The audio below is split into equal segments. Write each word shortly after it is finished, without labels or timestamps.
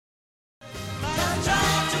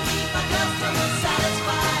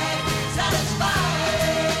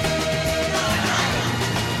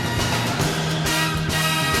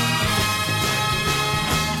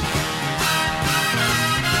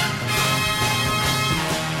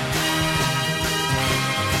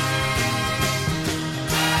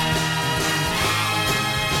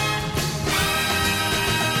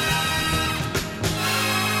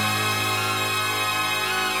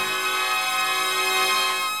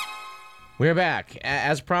We're back.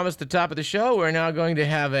 As promised at the top of the show, we're now going to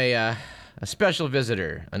have a special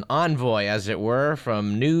visitor, an envoy, as it were,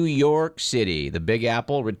 from New York City, the Big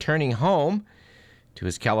Apple, returning home to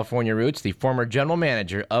his California roots, the former general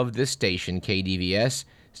manager of this station, KDVS,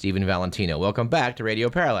 Stephen Valentino. Welcome back to Radio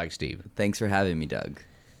Parallax, Steve. Thanks for having me, Doug.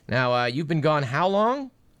 Now, you've been gone how long?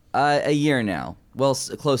 A year now. Well,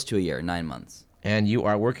 close to a year, 9 months. And you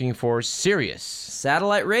are working for Sirius.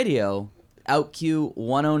 Satellite radio, OutQ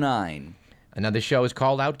 109. Another show is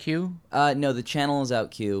called OutQ? No, the channel is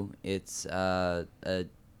OutQ. It's a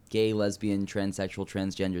gay, lesbian, transsexual,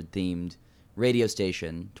 transgendered themed radio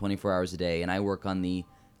station, 24 hours a day, and I work on the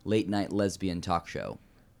late night lesbian talk show.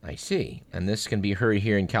 I see. And this can be heard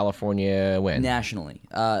here in California when? Nationally.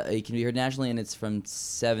 It can be heard nationally, and it's from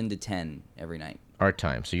 7 to 10 every night. Our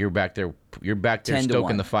time. So you're back there 10 to stoking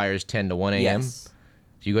 1. the fires 10 to 1 a.m.? Yes.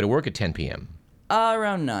 So you go to work at 10 p.m.?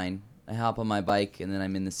 Around 9. I hop on my bike, and then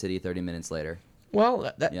I'm in the city 30 minutes later.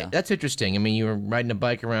 Well, that's interesting. I mean, you were riding a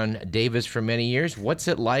bike around Davis for many years. What's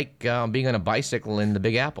it like being on a bicycle in the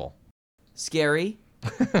Big Apple? Scary.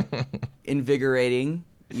 Invigorating.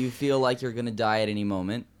 You feel like you're going to die at any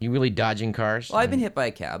moment. You really dodging cars? Well, I've been hit by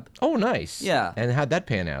a cab. Oh, nice. Yeah. And how'd that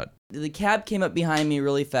pan out? The cab came up behind me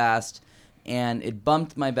really fast, and it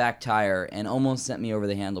bumped my back tire and almost sent me over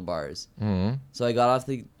the handlebars. Mm-hmm. So I got off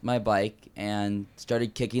my bike and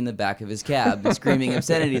started kicking the back of his cab and screaming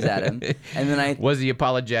obscenities at him. And then Was he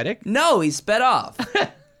apologetic? No, he sped off.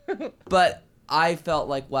 But I felt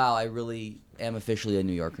like, wow, I really am officially a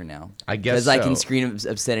New Yorker now. I guess Because I can scream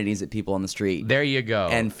obscenities at people on the street. There you go.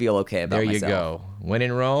 And feel okay about myself. There you go. When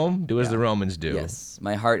in Rome, do as the Romans do. Yes.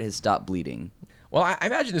 My heart has stopped bleeding. Well, I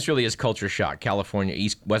imagine this really is culture shock. California,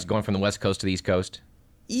 West, going from the West Coast to the East Coast.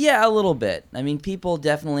 Yeah, a little bit. I mean, people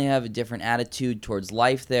definitely have a different attitude towards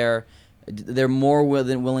life there. They're more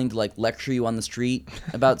willing to lecture you on the street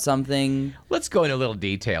about something. Let's go into a little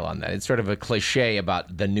detail on that. It's sort of a cliche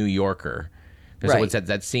about the New Yorker. There's Right. what's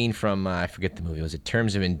that scene from, I forget the movie, was it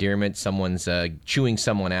Terms of Endearment? Someone's chewing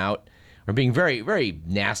someone out or being very, very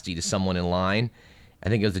nasty to someone in line. I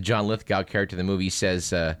think it was the John Lithgow character in the movie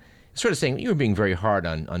says, sort of saying, you were being very hard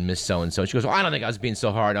on Miss So-and-so. She goes, well, I don't think I was being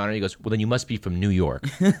so hard on her. He goes, well, then you must be from New York.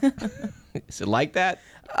 Is it like that?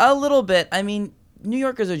 A little bit. I mean, New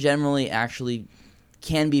Yorkers are generally actually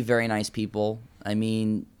can be very nice people. I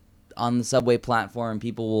mean, on the subway platform,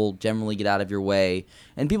 people will generally get out of your way.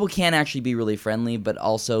 And people can actually be really friendly, but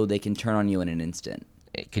also they can turn on you in an instant.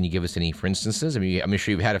 Can you give us any for instances? I mean, I'm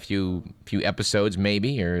sure you've had a few episodes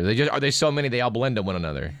maybe, or are they so many they all blend to one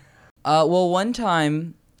another? Well, one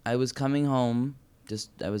time I was coming home,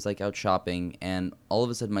 I was out shopping, and all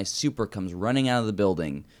of a sudden my super comes running out of the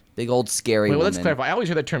building. Big old scary Wait, well, woman. let's clarify. I always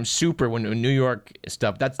hear that term super when in New York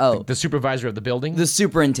stuff. That's the supervisor of the building? The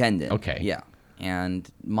superintendent. Okay. Yeah. And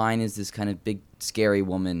mine is this kind of big scary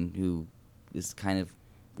woman who is kind of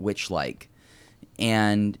witch-like.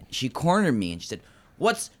 And she cornered me and she said,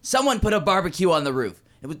 someone put a barbecue on the roof.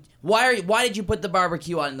 Why did you put the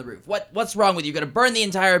barbecue on the roof? What's wrong with you? You're going to burn the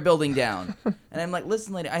entire building down. And I'm like,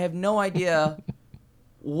 listen, lady, I have no idea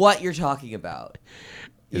what you're talking about.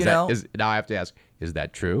 Now I have to ask, is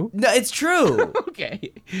that true? No, it's true.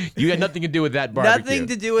 Okay. You had nothing to do with that barbecue. Nothing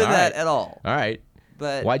to do with that at all. All right.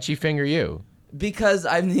 But why'd she finger you? Because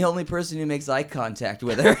I'm the only person who makes eye contact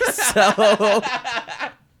with her. So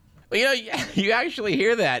well, you actually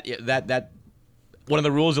hear that one of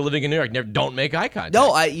the rules of living in New York, don't make eye contact.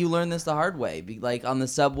 No, you learn this the hard way. Like on the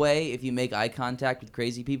subway, if you make eye contact with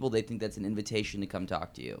crazy people, they think that's an invitation to come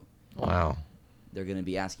talk to you. Wow. They're going to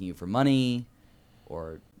be asking you for money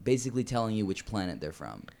or basically telling you which planet they're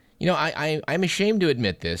from. I'm ashamed to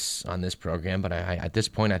admit this on this program, but I at this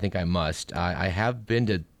point I think I must. I have been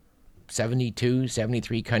to 72,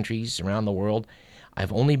 73 countries around the world.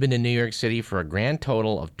 I've only been to New York City for a grand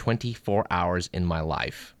total of 24 hours in my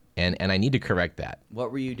life. And I need to correct that.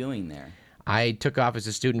 What were you doing there? I took off as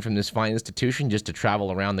a student from this fine institution just to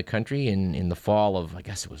travel around the country in the fall of, I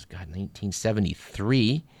guess it was,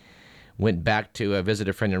 1973. Went back to visit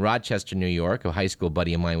a friend in Rochester, New York. A high school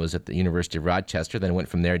buddy of mine was at the University of Rochester. Then went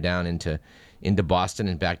from there down into Boston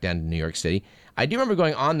and back down to New York City. I do remember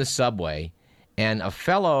going on the subway, and a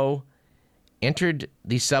fellow entered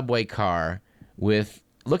the subway car with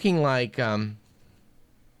looking like a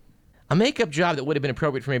makeup job that would have been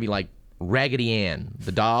appropriate for maybe like Raggedy Ann,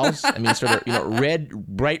 the dolls. I mean, sort of,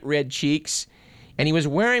 bright red cheeks. And he was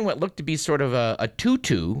wearing what looked to be sort of a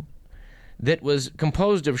tutu that was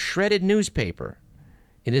composed of shredded newspaper.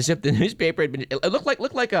 It is as if the newspaper had been, it looked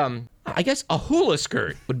like I guess a hula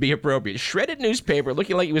skirt would be appropriate. Shredded newspaper,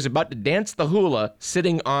 looking like he was about to dance the hula,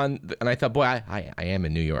 sitting on, and I thought, boy, I am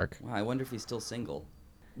in New York. Wow, I wonder if he's still single.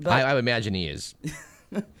 But I would imagine he is.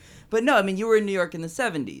 but no, I mean, you were in New York in the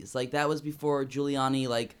 70s. Like, that was before Giuliani,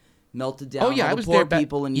 like, melted down Oh, yeah, all I the was poor there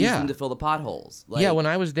people and used yeah. them to fill the potholes. Like, Yeah, when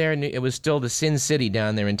I was there, it was still the Sin City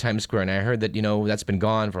down there in Times Square, and I heard that, that's been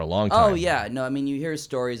gone for a long time. oh, yeah. No, I mean, you hear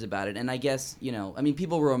stories about it, and I guess,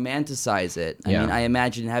 people romanticize it. I Yeah. mean, I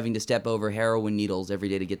imagine having to step over heroin needles every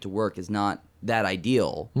day to get to work is not that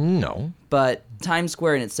ideal. No. But Times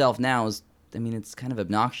Square in itself now is, it's kind of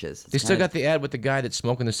obnoxious. They still got the ad with the guy that's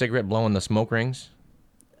smoking the cigarette, blowing the smoke rings?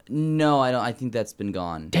 No, I don't. I think that's been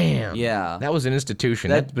gone. Damn. Yeah. That was an institution.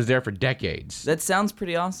 That was there for decades. That sounds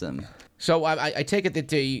pretty awesome. So I take it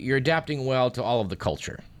that you're adapting well to all of the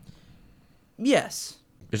culture. Yes.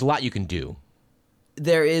 There's a lot you can do.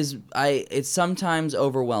 There is. It's sometimes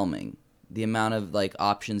overwhelming, the amount of like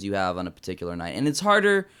options you have on a particular night, and it's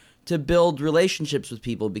harder to build relationships with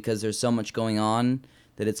people because there's so much going on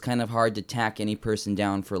that it's kind of hard to tack any person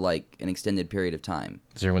down for like an extended period of time.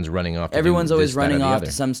 Because everyone's running off. Everyone's always this, that, or running the off other.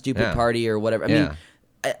 to some stupid Yeah. party or whatever. I mean,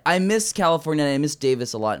 I miss California and I miss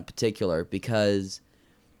Davis a lot in particular because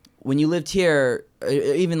when you lived here,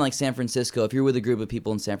 even like San Francisco, if you're with a group of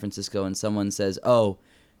people in San Francisco and someone says, "Oh,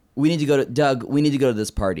 we need to go to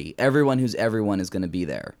this party. Everyone who's everyone is going to be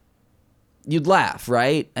there." You'd laugh,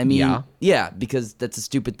 right? I mean, yeah, because that's a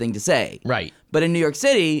stupid thing to say. Right. But in New York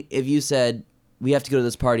City, if you said, "We have to go to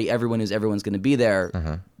this party, everyone's going to be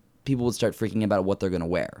there," people would start freaking about what they're going to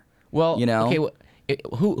wear. Well, you know? okay,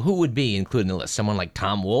 who would be included in the list? Someone like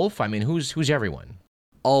Tom Wolfe? I mean, who's everyone?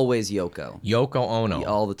 Always Yoko. Yoko Ono.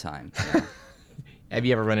 All the time. Yeah. Have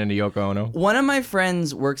you ever run into Yoko Ono? One of my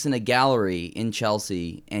friends works in a gallery in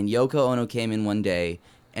Chelsea, and Yoko Ono came in one day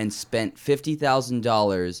and spent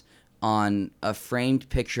 $50,000 on a framed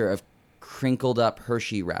picture of crinkled up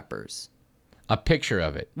Hershey wrappers. A picture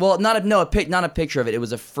of it. Well, not a picture of it. It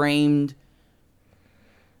was a framed.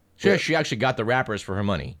 Sure, she actually got the wrappers for her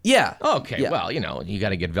money. Yeah. Okay, Yeah. well, you got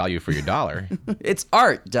to get value for your dollar. It's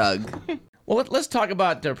art, Doug. Well, let's talk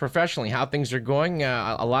about professionally how things are going.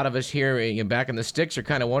 A lot of us here back in the sticks are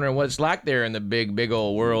kind of wondering what it's like there in the big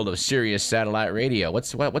old world of Sirius satellite radio.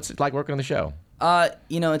 What's it like working on the show?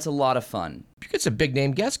 It's a lot of fun. You get some big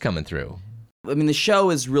name guests coming through. I mean, the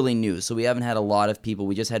show is really new, so we haven't had a lot of people.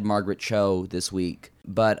 We just had Margaret Cho this week.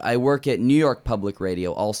 But I work at New York Public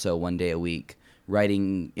Radio also one day a week,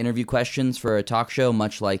 writing interview questions for a talk show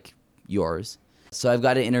much like yours. So I've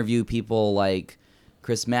got to interview people like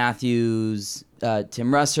Chris Matthews,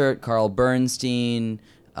 Tim Russert, Carl Bernstein,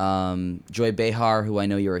 Joy Behar, who I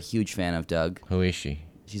know you're a huge fan of, Doug. Who is she?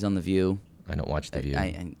 She's on The View. I don't watch The View.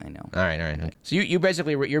 I know. All right. So you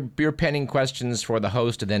basically, you're penning questions for the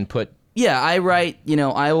host to then put... Yeah, I write,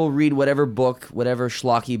 I will read whatever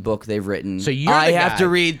schlocky book they've written. So you're I the have guy. to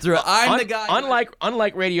read through it. I'm the guy.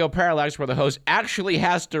 Unlike Radio Parallax, where the host actually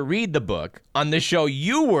has to read the book, on the show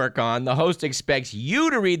you work on, the host expects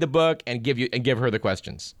you to read the book and give her the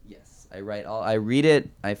questions. Yes, I read it,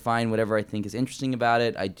 I find whatever I think is interesting about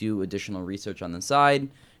it, I do additional research on the side,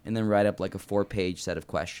 and then write up like a 4-page set of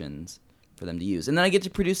questions for them to use. And then I get to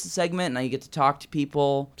produce the segment, and I get to talk to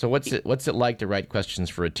people. So what's it like to write questions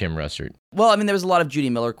for a Tim Russert? Well, I mean, there was a lot of Judy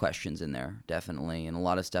Miller questions in there, definitely, and a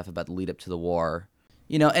lot of stuff about the lead up to the war.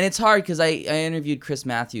 And it's hard because I interviewed Chris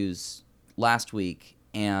Matthews last week,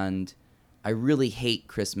 and I really hate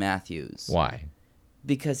Chris Matthews. Why?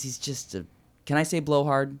 Because he's just can I say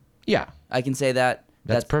blowhard? Yeah. I can say that.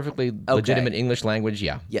 That's perfectly legitimate English language,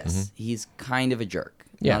 yeah. Yes, he's kind of a jerk.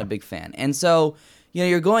 Yeah. Not a big fan. And so,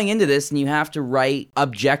 you're going into this and you have to write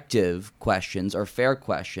objective questions or fair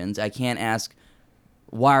questions. I can't ask,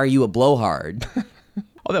 why are you a blowhard?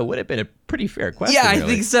 Oh, that would have been a pretty fair question. Yeah, I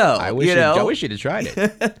really. think so. I wish you'd have tried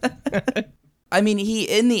it. I mean,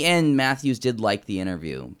 in the end, Matthews did like the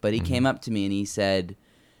interview, but he came up to me and he said,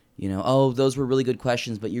 oh, those were really good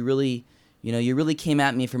questions, but you really came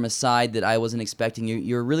at me from a side that I wasn't expecting.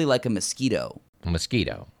 You're really like a mosquito. A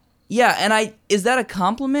mosquito. Yeah, and is that a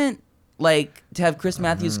compliment? Like, to have Chris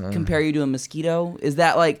Matthews compare you to a mosquito? Is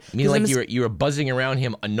that like... You mean like you were buzzing around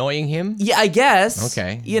him, annoying him? Yeah, I guess.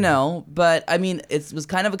 Okay. But I mean, it was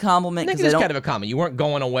kind of a compliment. I think it's kind of a comment. You weren't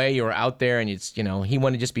going away. You were out there, and he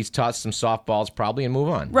wanted to just be tossed some softballs probably and move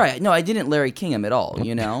on. Right. No, I didn't Larry King him at all,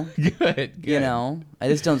 Good. I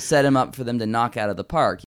just don't set him up for them to knock out of the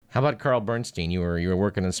park. How about Carl Bernstein? You were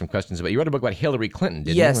working on some questions about. You wrote a book about Hillary Clinton,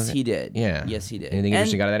 didn't you? Yes, he did. Yeah. Yes, he did. Anything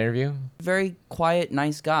interesting out of that interview? Very quiet,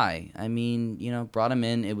 nice guy. I mean, brought him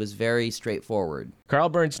in. It was very straightforward. Carl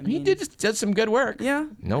Bernstein, he did some good work. Yeah.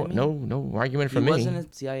 No argument from He me. wasn't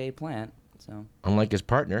a CIA plant. So Unlike his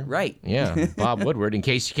partner. right. Yeah, Bob Woodward, in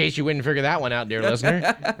case you wouldn't figure that one out, dear listener.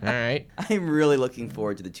 All right. I'm really looking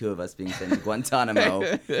forward to the two of us being sent to Guantanamo.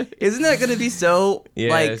 Isn't that going to be so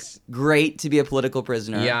Yes. great to be a political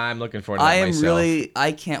prisoner? Yeah, I'm looking forward to that myself.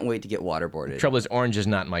 I can't wait to get waterboarded. Trouble is, orange is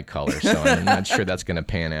not my color, so I'm not sure that's going to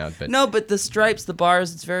pan out. But No, but the stripes, the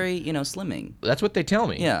bars, it's very, slimming. that's what they tell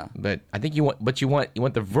me. Yeah. But I think you want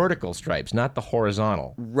the vertical stripes, not the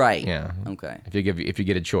horizontal. Right. Yeah. Okay. If you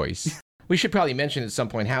get a choice. We should probably mention at some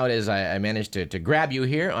point how it is I managed to grab you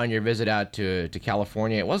here on your visit out to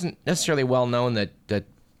California. It wasn't necessarily well known that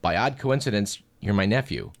by odd coincidence, you're my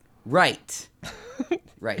nephew. Right.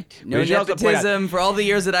 Right. No We should also point out- nepotism. For all the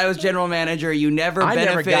years that I was general manager, you never I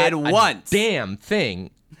never benefited got once. a damn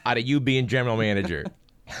thing out of you being general manager.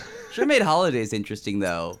 Sure made holidays interesting,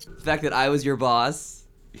 though. The fact that I was your boss.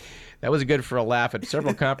 That was good for a laugh at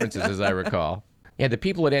several conferences, as I recall. Yeah, the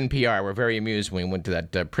people at NPR were very amused when we went to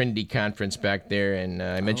that Prindy conference back there, and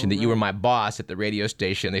I mentioned that you were my boss at the radio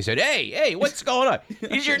station. They said, hey, what's going on?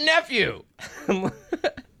 He's your nephew.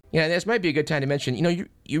 Yeah, this might be a good time to mention,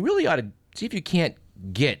 you really ought to see if you can't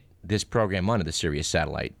get this program onto the Sirius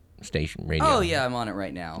satellite station radio. Oh, yeah, I'm on it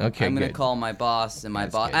right now. Okay, I'm going to good. call my boss and my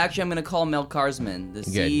boss. good. Actually, I'm going to call Mel Karsman, the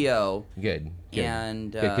CEO. Good.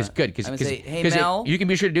 And Because I'm gonna say, hey, because Mel. you can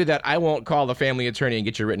be sure to do that. I won't call the family attorney and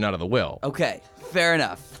get you written out of the will. Okay, fair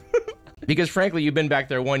enough. Because frankly, you've been back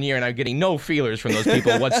there 1 year, and I'm getting no feelers from those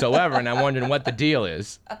people whatsoever, and I'm wondering what the deal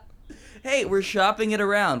is. Hey, we're shopping it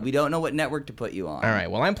around. We don't know what network to put you on. All right.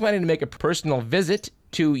 Well, I'm planning to make a personal visit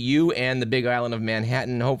to you and the Big Island of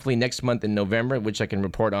Manhattan, hopefully next month in November, which I can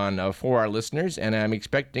report on for our listeners. And I'm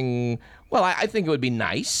expecting, well, I think it would be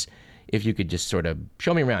nice if you could just sort of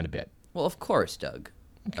show me around a bit. Well, of course, Doug.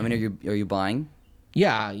 Okay. I mean, are you buying?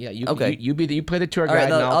 Yeah. You, Okay. You play the tour All guide, right,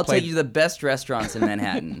 and I'll play. take you to the best restaurants in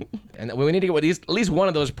Manhattan. And we need to go at least one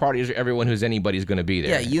of those parties for everyone who's anybody's going to be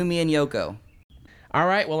there. Yeah, you, me, and Yoko. All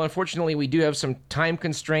right. Well, unfortunately, we do have some time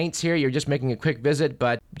constraints here. You're just making a quick visit,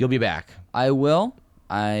 but you'll be back. I will.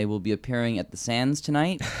 I will be appearing at the Sands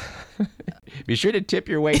tonight. Be sure to tip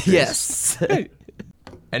your waitress. Yes.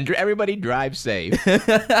 And everybody drive safe.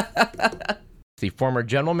 The former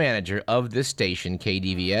general manager of this station,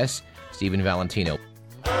 KDVS, Stephen Valentino.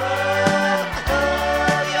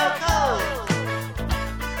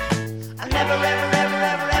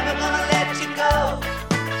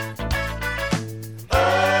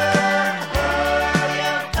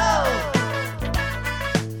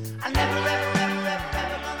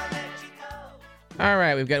 All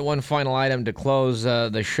right, we've got one final item to close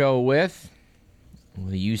the show with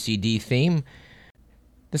the UCD theme.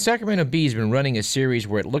 The Sacramento Bee has been running a series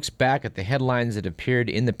where it looks back at the headlines that appeared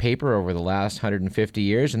in the paper over the last 150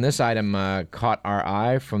 years, and this item caught our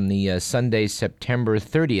eye from the Sunday, September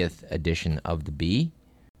 30th edition of the Bee.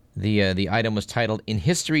 The item was titled In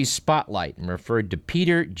History's Spotlight and referred to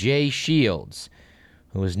Peter J. Shields,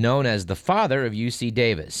 who was known as the father of UC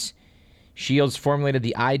Davis. Shields formulated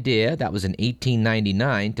the idea, that was in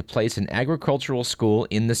 1899, to place an agricultural school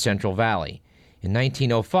in the Central Valley. In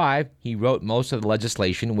 1905, he wrote most of the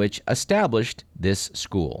legislation which established this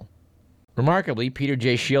school. Remarkably, Peter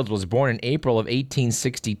J. Shields was born in April of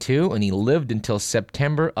 1862, and he lived until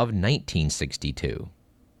September of 1962.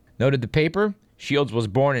 Noted the paper, Shields was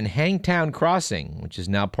born in Hangtown Crossing, which is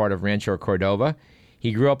now part of Rancho Cordova.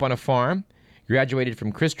 He grew up on a farm, graduated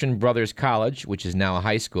from Christian Brothers College, which is now a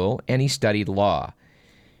high school, and he studied law.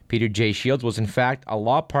 Peter J. Shields was, in fact, a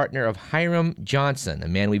law partner of Hiram Johnson, a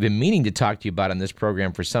man we've been meaning to talk to you about on this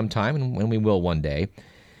program for some time, and we will one day.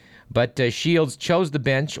 But Shields chose the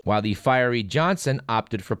bench while the fiery Johnson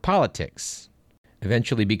opted for politics,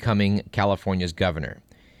 eventually becoming California's governor.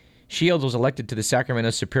 Shields was elected to the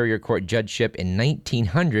Sacramento Superior Court judgeship in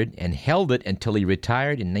 1900 and held it until he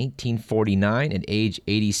retired in 1949 at age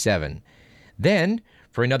 87. Then,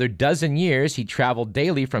 for another dozen years, he traveled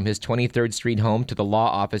daily from his 23rd Street home to the law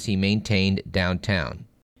office he maintained downtown.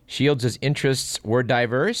 Shields' interests were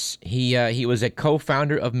diverse. He was a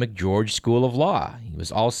co-founder of McGeorge School of Law. He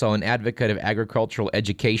was also an advocate of agricultural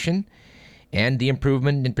education and the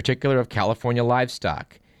improvement, in particular, of California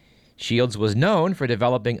livestock. Shields was known for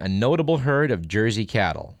developing a notable herd of Jersey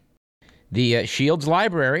cattle. The Shields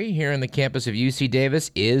Library here on the campus of UC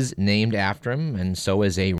Davis is named after him, and so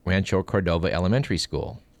is a Rancho Cordova Elementary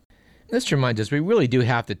School. This reminds us, we really do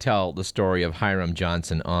have to tell the story of Hiram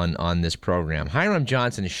Johnson on this program. Hiram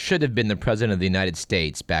Johnson should have been the President of the United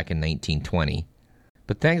States back in 1920.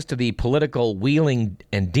 But thanks to the political wheeling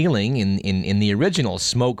and dealing in the original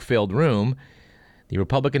smoke-filled room, the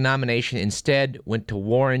Republican nomination instead went to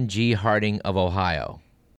Warren G. Harding of Ohio.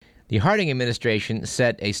 The Harding administration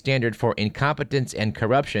set a standard for incompetence and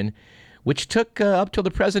corruption which took up till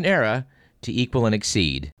the present era to equal and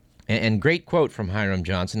exceed. And great quote from Hiram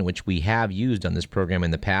Johnson, which we have used on this program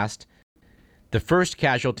in the past. The first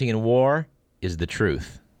casualty in war is the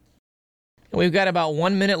truth. And we've got about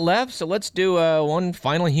 1 minute left, so let's do one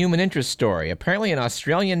final human interest story. Apparently an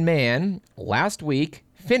Australian man last week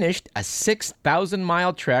finished a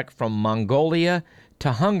 6,000-mile trek from Mongolia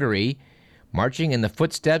to Hungary, marching in the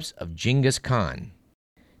footsteps of Genghis Khan.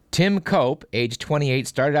 Tim Cope, age 28,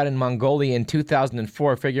 started out in Mongolia in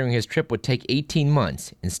 2004, figuring his trip would take 18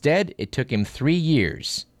 months. Instead, it took him 3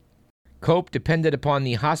 years. Cope depended upon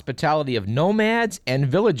the hospitality of nomads and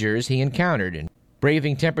villagers he encountered,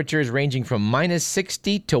 braving temperatures ranging from minus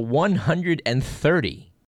 60 to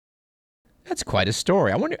 130. That's quite a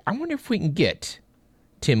story. I wonder if we can get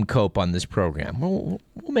Tim Cope on this program. We'll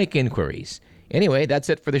make inquiries. Anyway, that's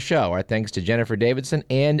it for the show. Our thanks to Jennifer Davidson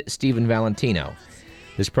and Stephen Valentino.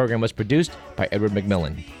 This program was produced by Edward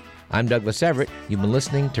McMillan. I'm Douglas Everett. You've been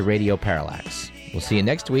listening to Radio Parallax. We'll see you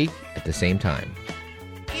next week at the same time.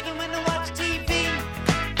 Even when I watch TV,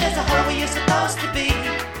 there's a hole where you're supposed to be.